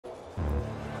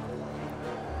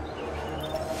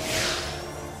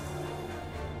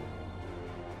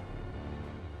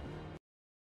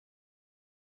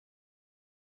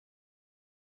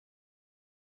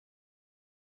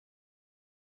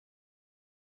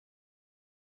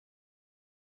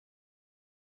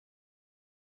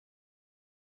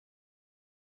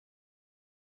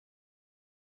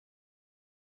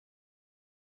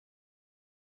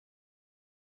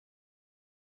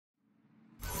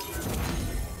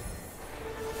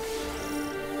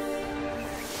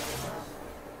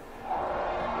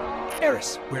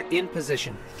Eris, we're in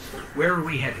position. Where are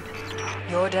we headed?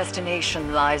 Your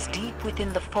destination lies deep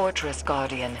within the fortress,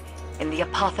 Guardian, in the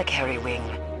Apothecary Wing.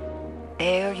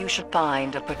 There you should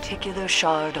find a particular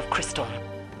shard of crystal.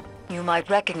 You might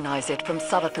recognize it from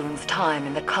Savathun's time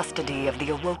in the custody of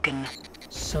the Awoken.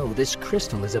 So this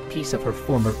crystal is a piece of her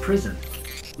former prison,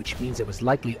 which means it was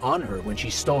likely on her when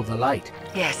she stole the light.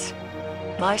 Yes.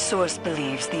 My source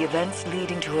believes the events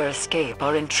leading to her escape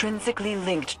are intrinsically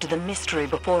linked to the mystery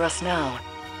before us now.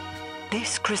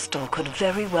 This crystal could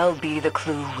very well be the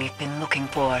clue we've been looking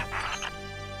for.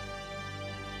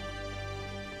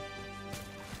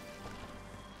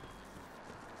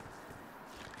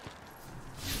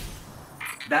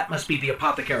 That must be the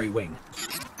Apothecary Wing.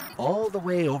 All the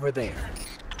way over there.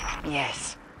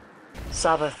 Yes.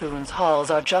 Savathun's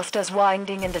halls are just as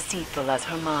winding and deceitful as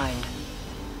her mind.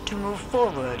 To move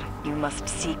forward, you must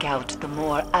seek out the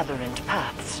more aberrant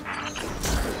paths.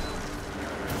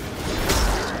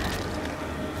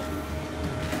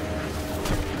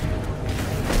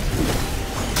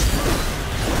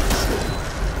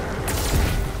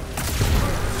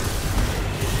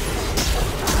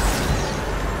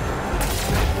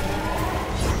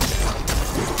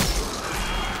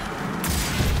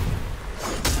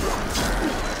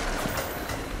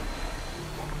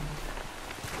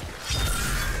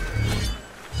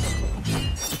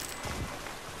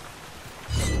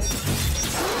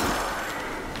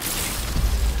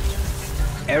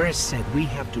 Eris said we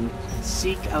have to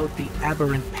seek out the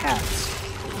aberrant paths.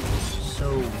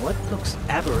 So what looks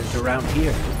aberrant around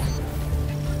here?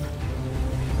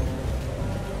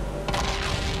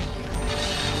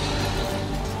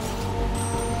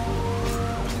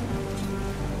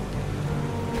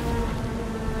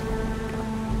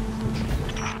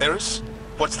 Eris,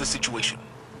 what's the situation?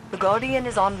 The Guardian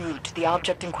is en route to the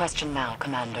object in question now,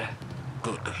 Commander.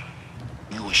 Good.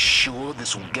 You are sure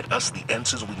this will get us the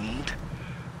answers we need?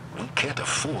 We can't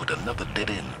afford another dead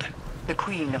end. The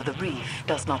Queen of the Reef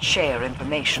does not share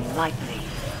information lightly.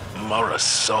 Mara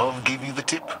Sov gave you the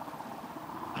tip?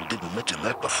 You didn't mention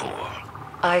that before.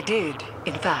 I did,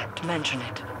 in fact, mention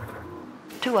it.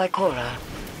 To Ikora,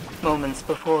 moments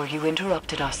before you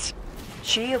interrupted us.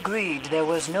 She agreed there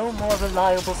was no more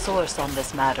reliable source on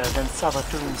this matter than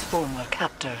Savathun's former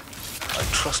captor. I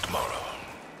trust Mara,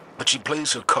 but she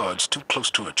plays her cards too close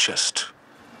to her chest.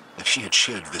 If she had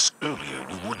shared this earlier,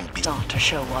 we wouldn't be— Not to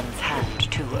show one's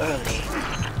hand too early.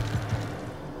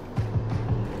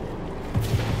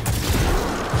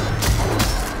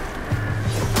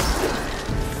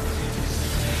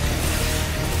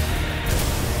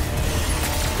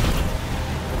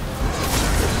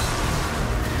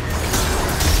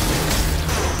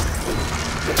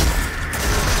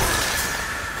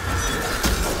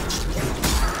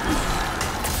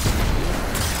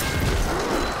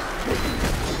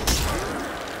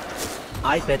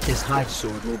 I bet this hive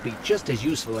sword will be just as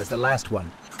useful as the last one.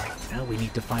 Now we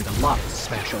need to find a lock to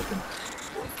smash open.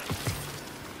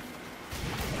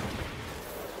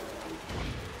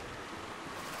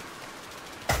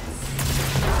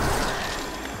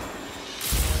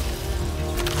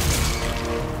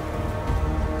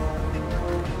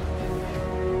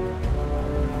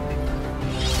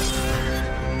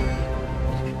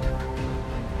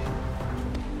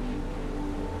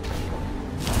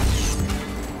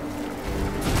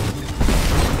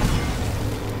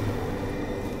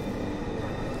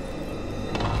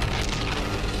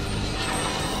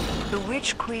 The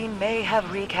Witch Queen may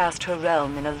have recast her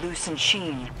realm in a lucent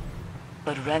sheen,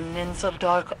 but remnants of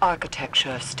dark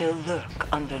architecture still lurk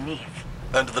underneath.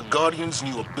 And the Guardian's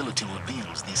new ability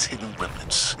reveals these hidden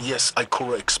remnants. Yes,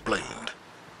 Ikora explained.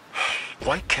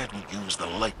 Why can't we use the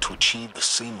light to achieve the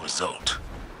same result?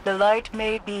 The light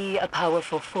may be a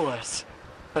powerful force,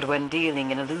 but when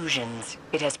dealing in illusions,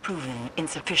 it has proven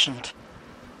insufficient.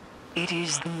 It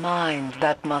is the mind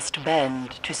that must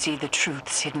bend to see the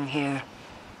truths hidden here.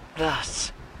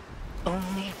 Thus,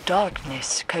 only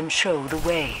darkness can show the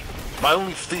way. My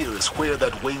only fear is where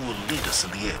that way will lead us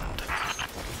in the end.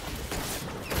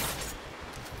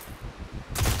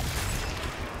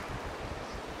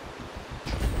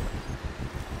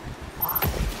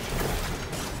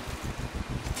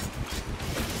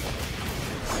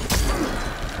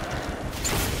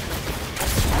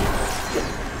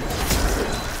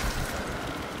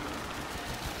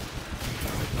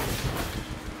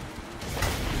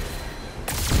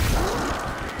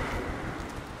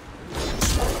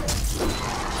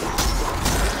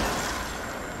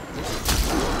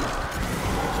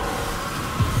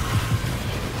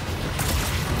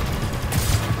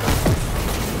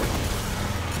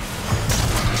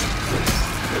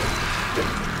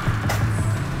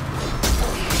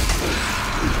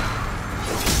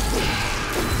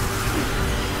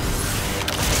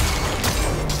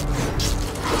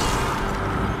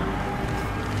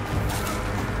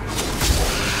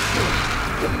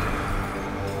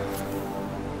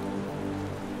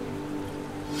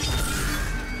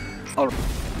 All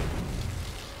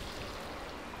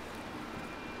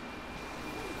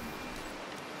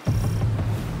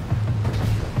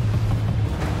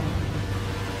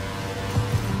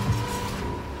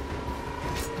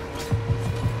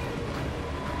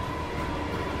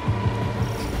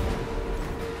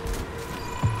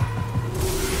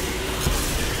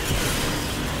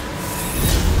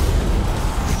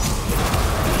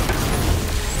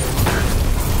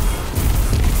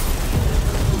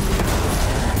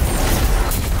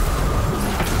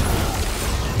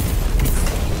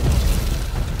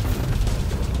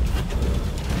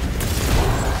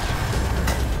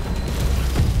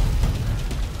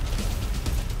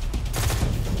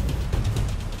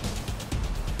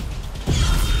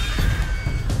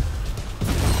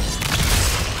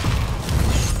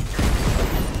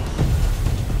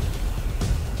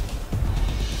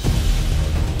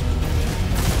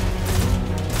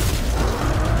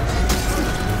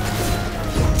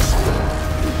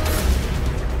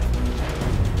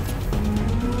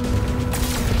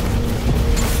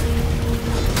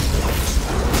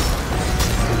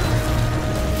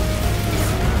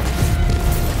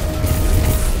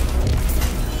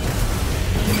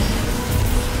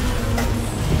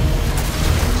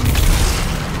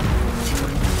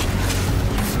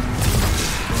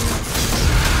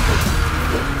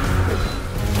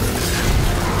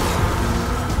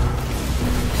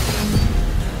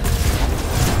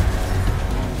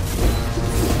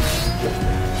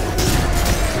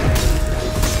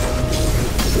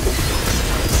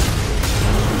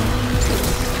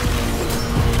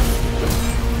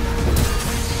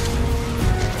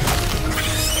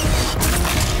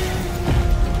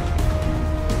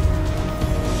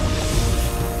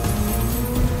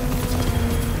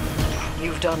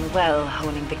Done well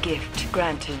honing the gift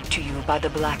granted to you by the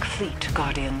Black Fleet,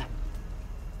 Guardian.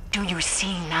 Do you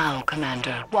see now,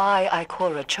 Commander, why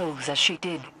Ikora chose as she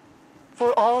did?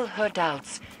 For all her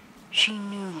doubts, she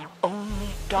knew only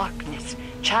darkness,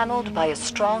 channeled by a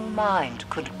strong mind,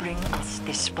 could bring us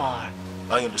this far.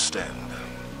 I understand.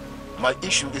 My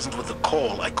issue isn't with the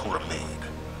call Ikora made,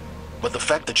 but the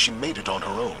fact that she made it on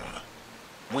her own.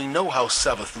 We know how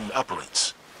Savathun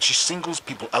operates. She singles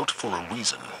people out for a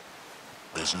reason.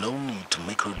 There's no need to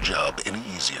make her job any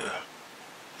easier.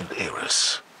 And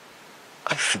Eris,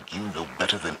 I think you know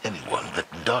better than anyone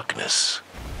that darkness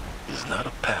is not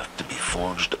a path to be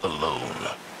forged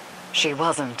alone. She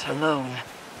wasn't alone.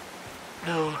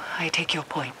 Though I take your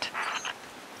point.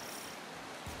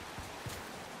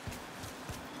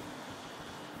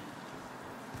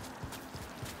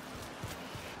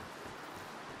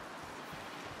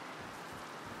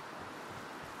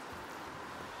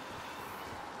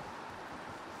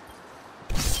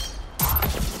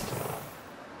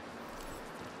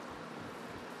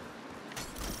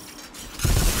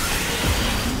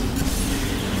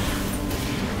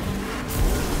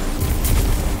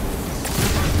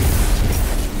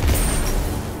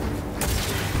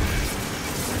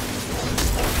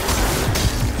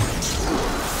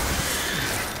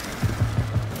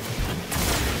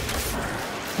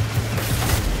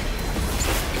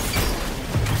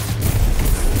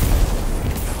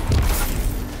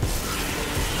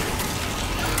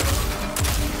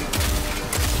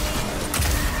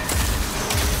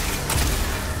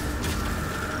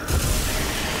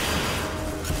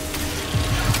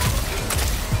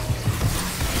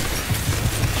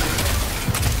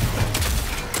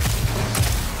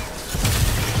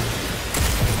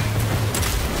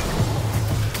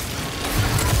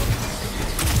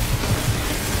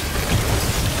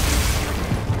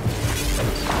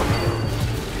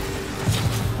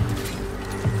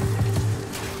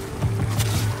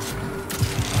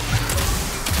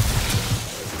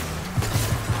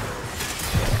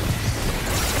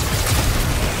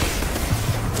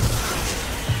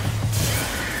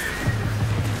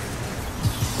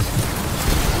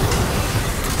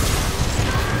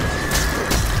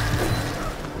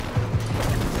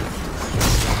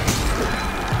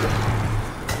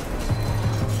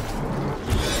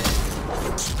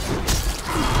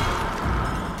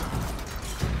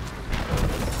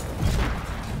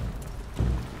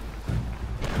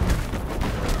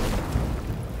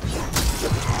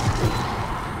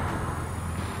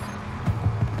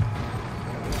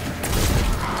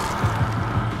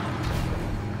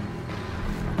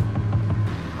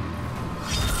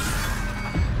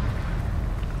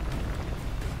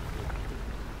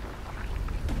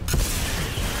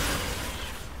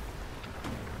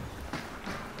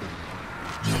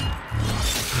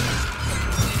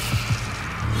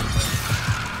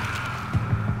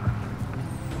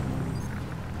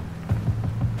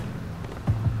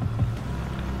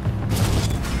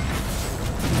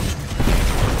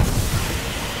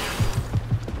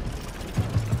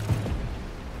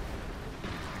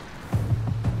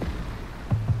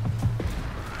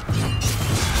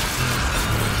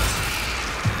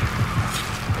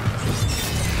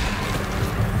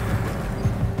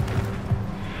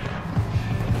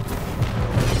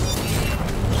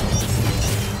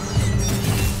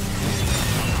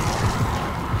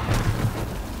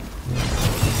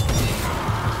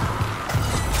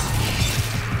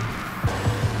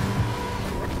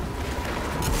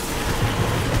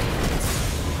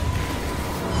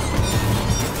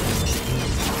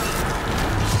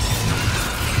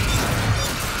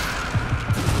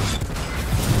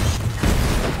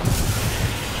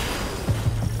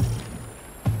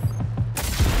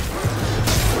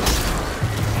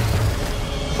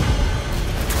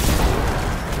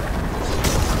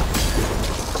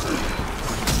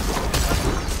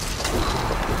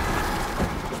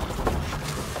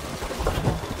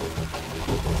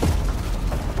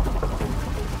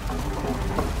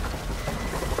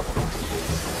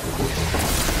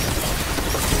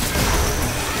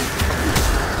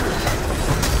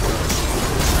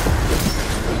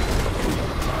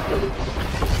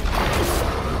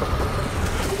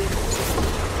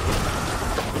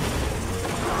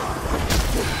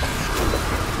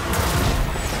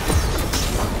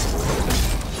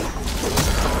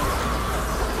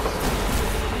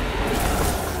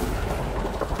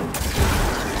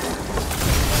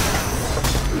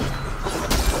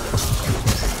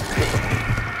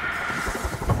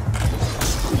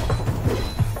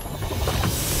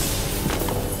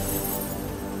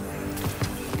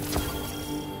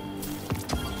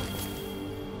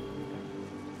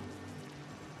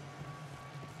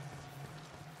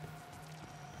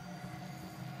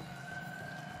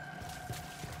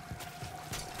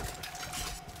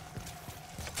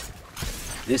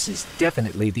 This is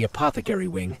definitely the apothecary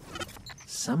wing.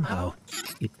 Somehow,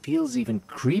 it feels even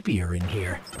creepier in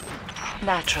here.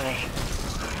 Naturally.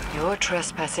 You're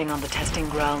trespassing on the testing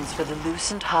grounds for the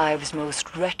Lucent Hive's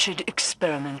most wretched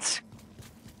experiments.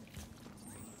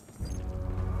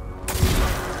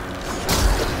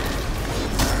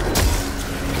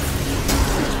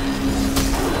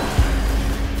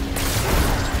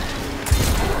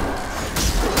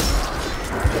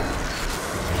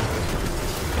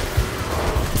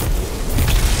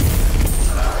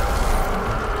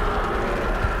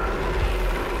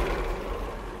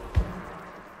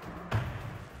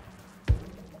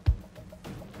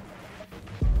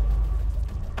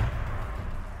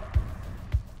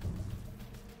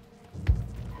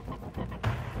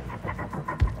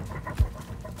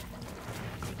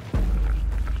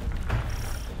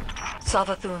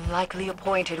 Savathun likely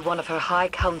appointed one of her High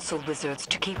Council wizards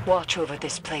to keep watch over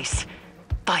this place.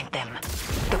 Find them.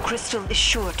 The crystal is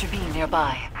sure to be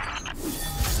nearby.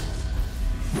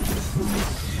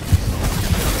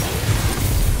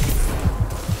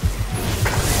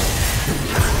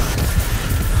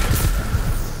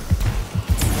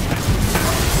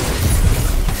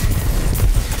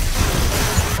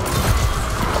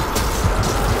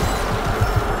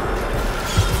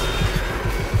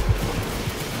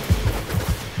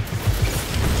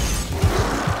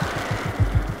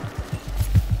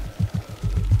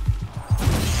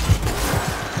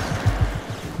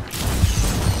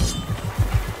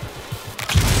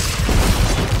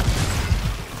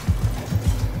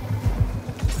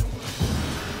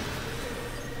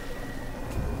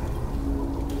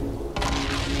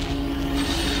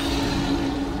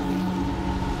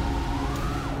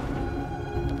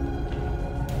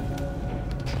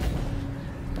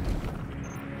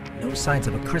 No signs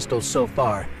of a crystal so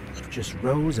far. Just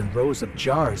rows and rows of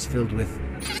jars filled with...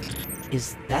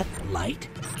 Is that light?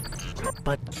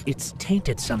 But it's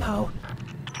tainted somehow.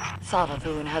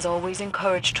 Savathun has always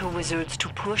encouraged her wizards to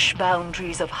push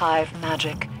boundaries of Hive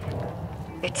magic.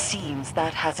 It seems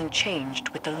that hasn't changed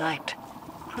with the light.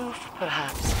 Proof,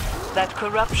 perhaps, that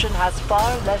corruption has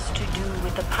far less to do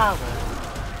with the power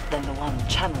than the one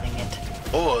channeling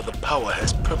it. Or the power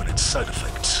has permanent side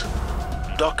effects.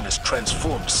 Darkness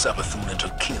transforms Savathun and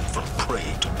her kin from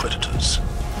prey to predators.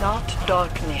 Not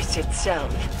darkness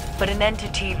itself, but an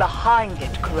entity behind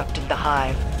it corrupted the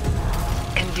Hive.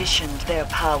 Conditioned their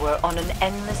power on an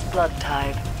endless blood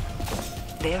tide.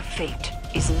 Their fate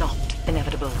is not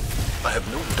inevitable. I have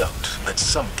no doubt that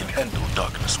some can handle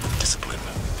darkness with discipline.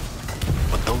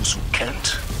 But those who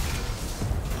can't,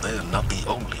 they're not the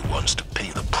only ones to pay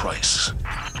the price.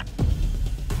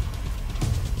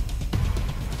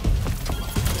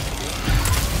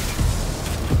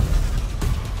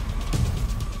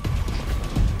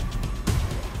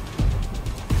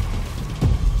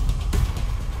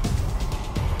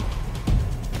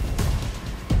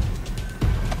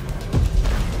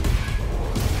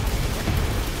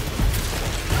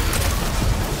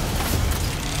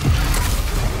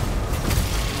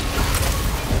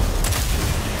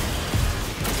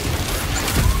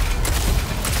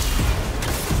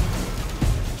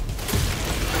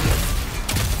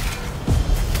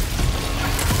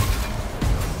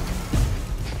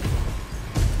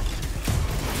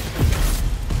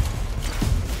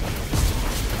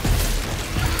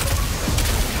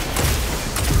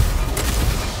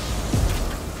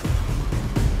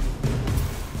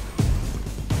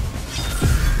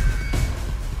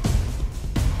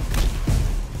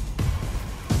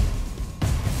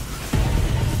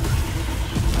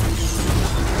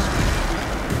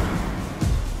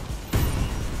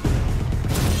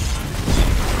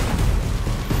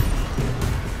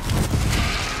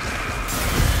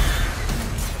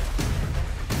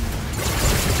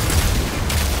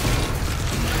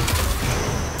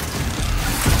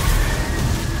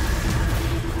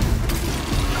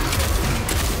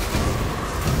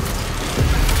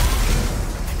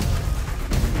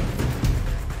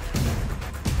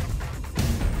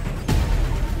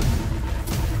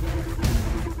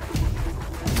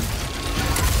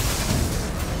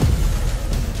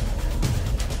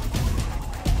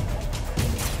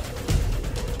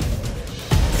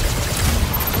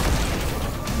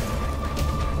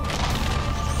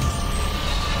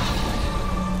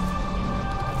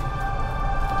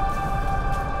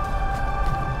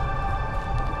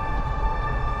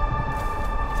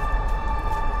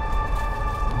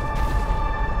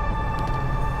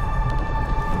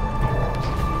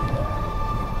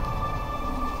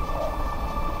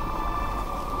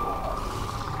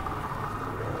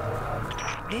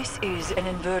 This is an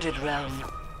inverted realm.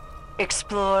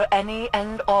 Explore any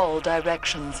and all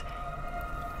directions.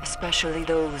 especially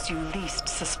those you least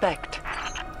suspect.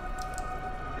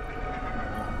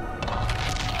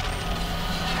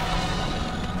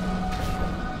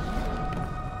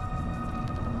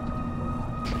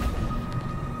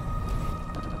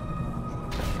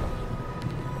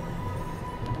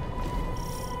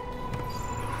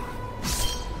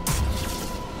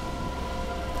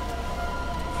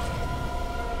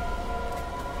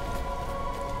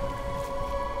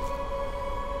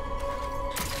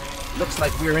 Looks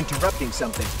like we're interrupting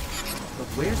something. But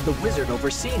where's the wizard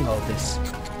overseeing all this? I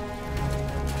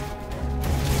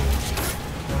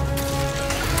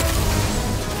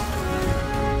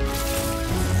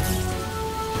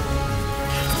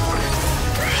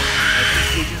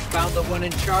think we just found the one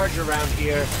in charge around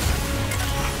here.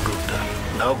 Good.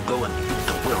 Now go and beat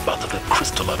the whereabouts of that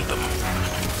crystal out of them.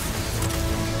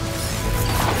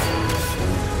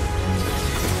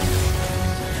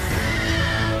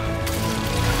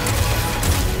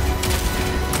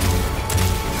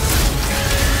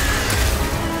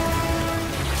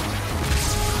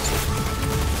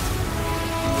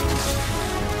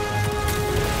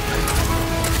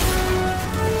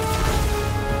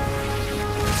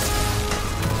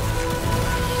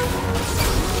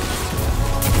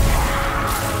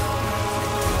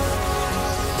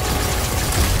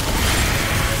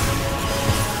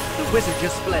 The wizard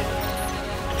just fled.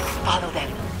 Follow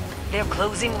them. They're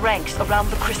closing ranks around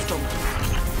the crystal.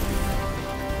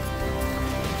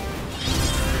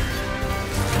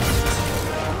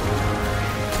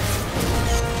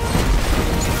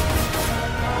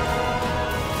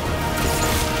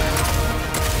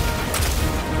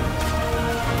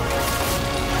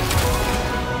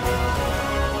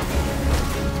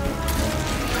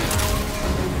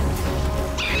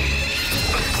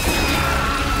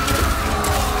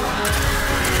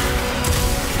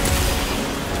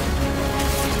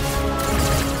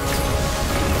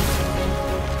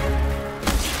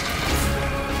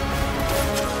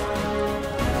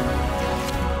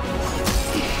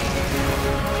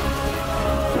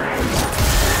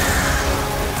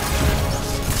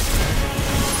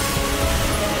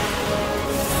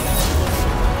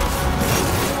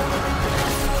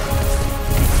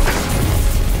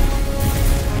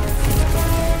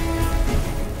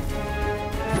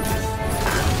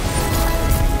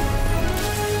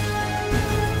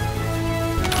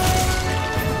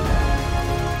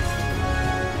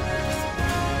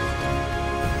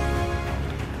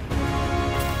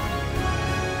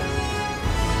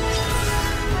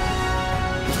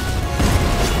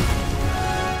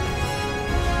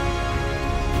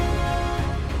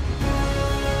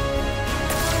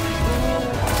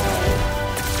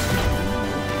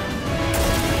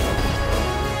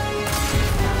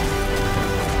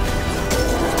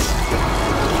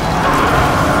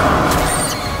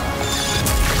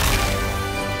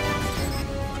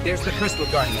 There's the Crystal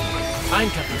Guardian. Time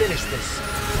to finish this.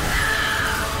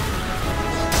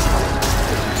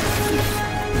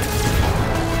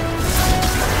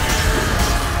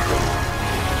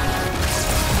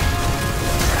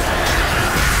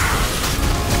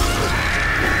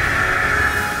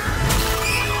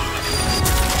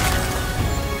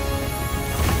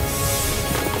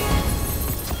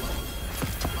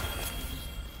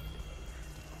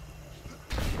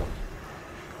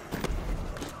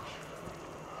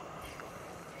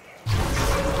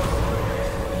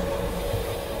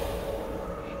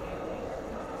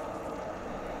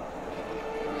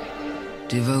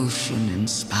 Devotion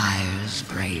inspires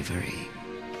bravery.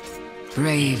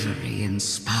 Bravery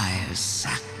inspires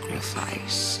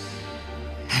sacrifice.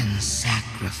 And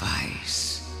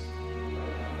sacrifice.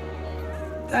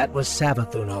 That was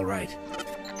Savathun, all right.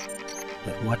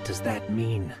 But what does that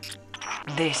mean?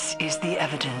 This is the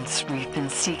evidence we've been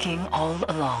seeking all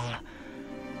along.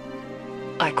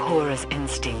 Ikora's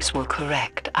instincts were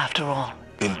correct, after all.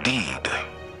 Indeed.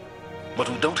 But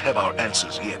we don't have our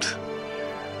answers yet.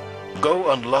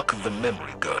 Go unlock the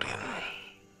memory, Guardian.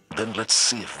 Then let's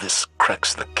see if this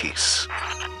cracks the case.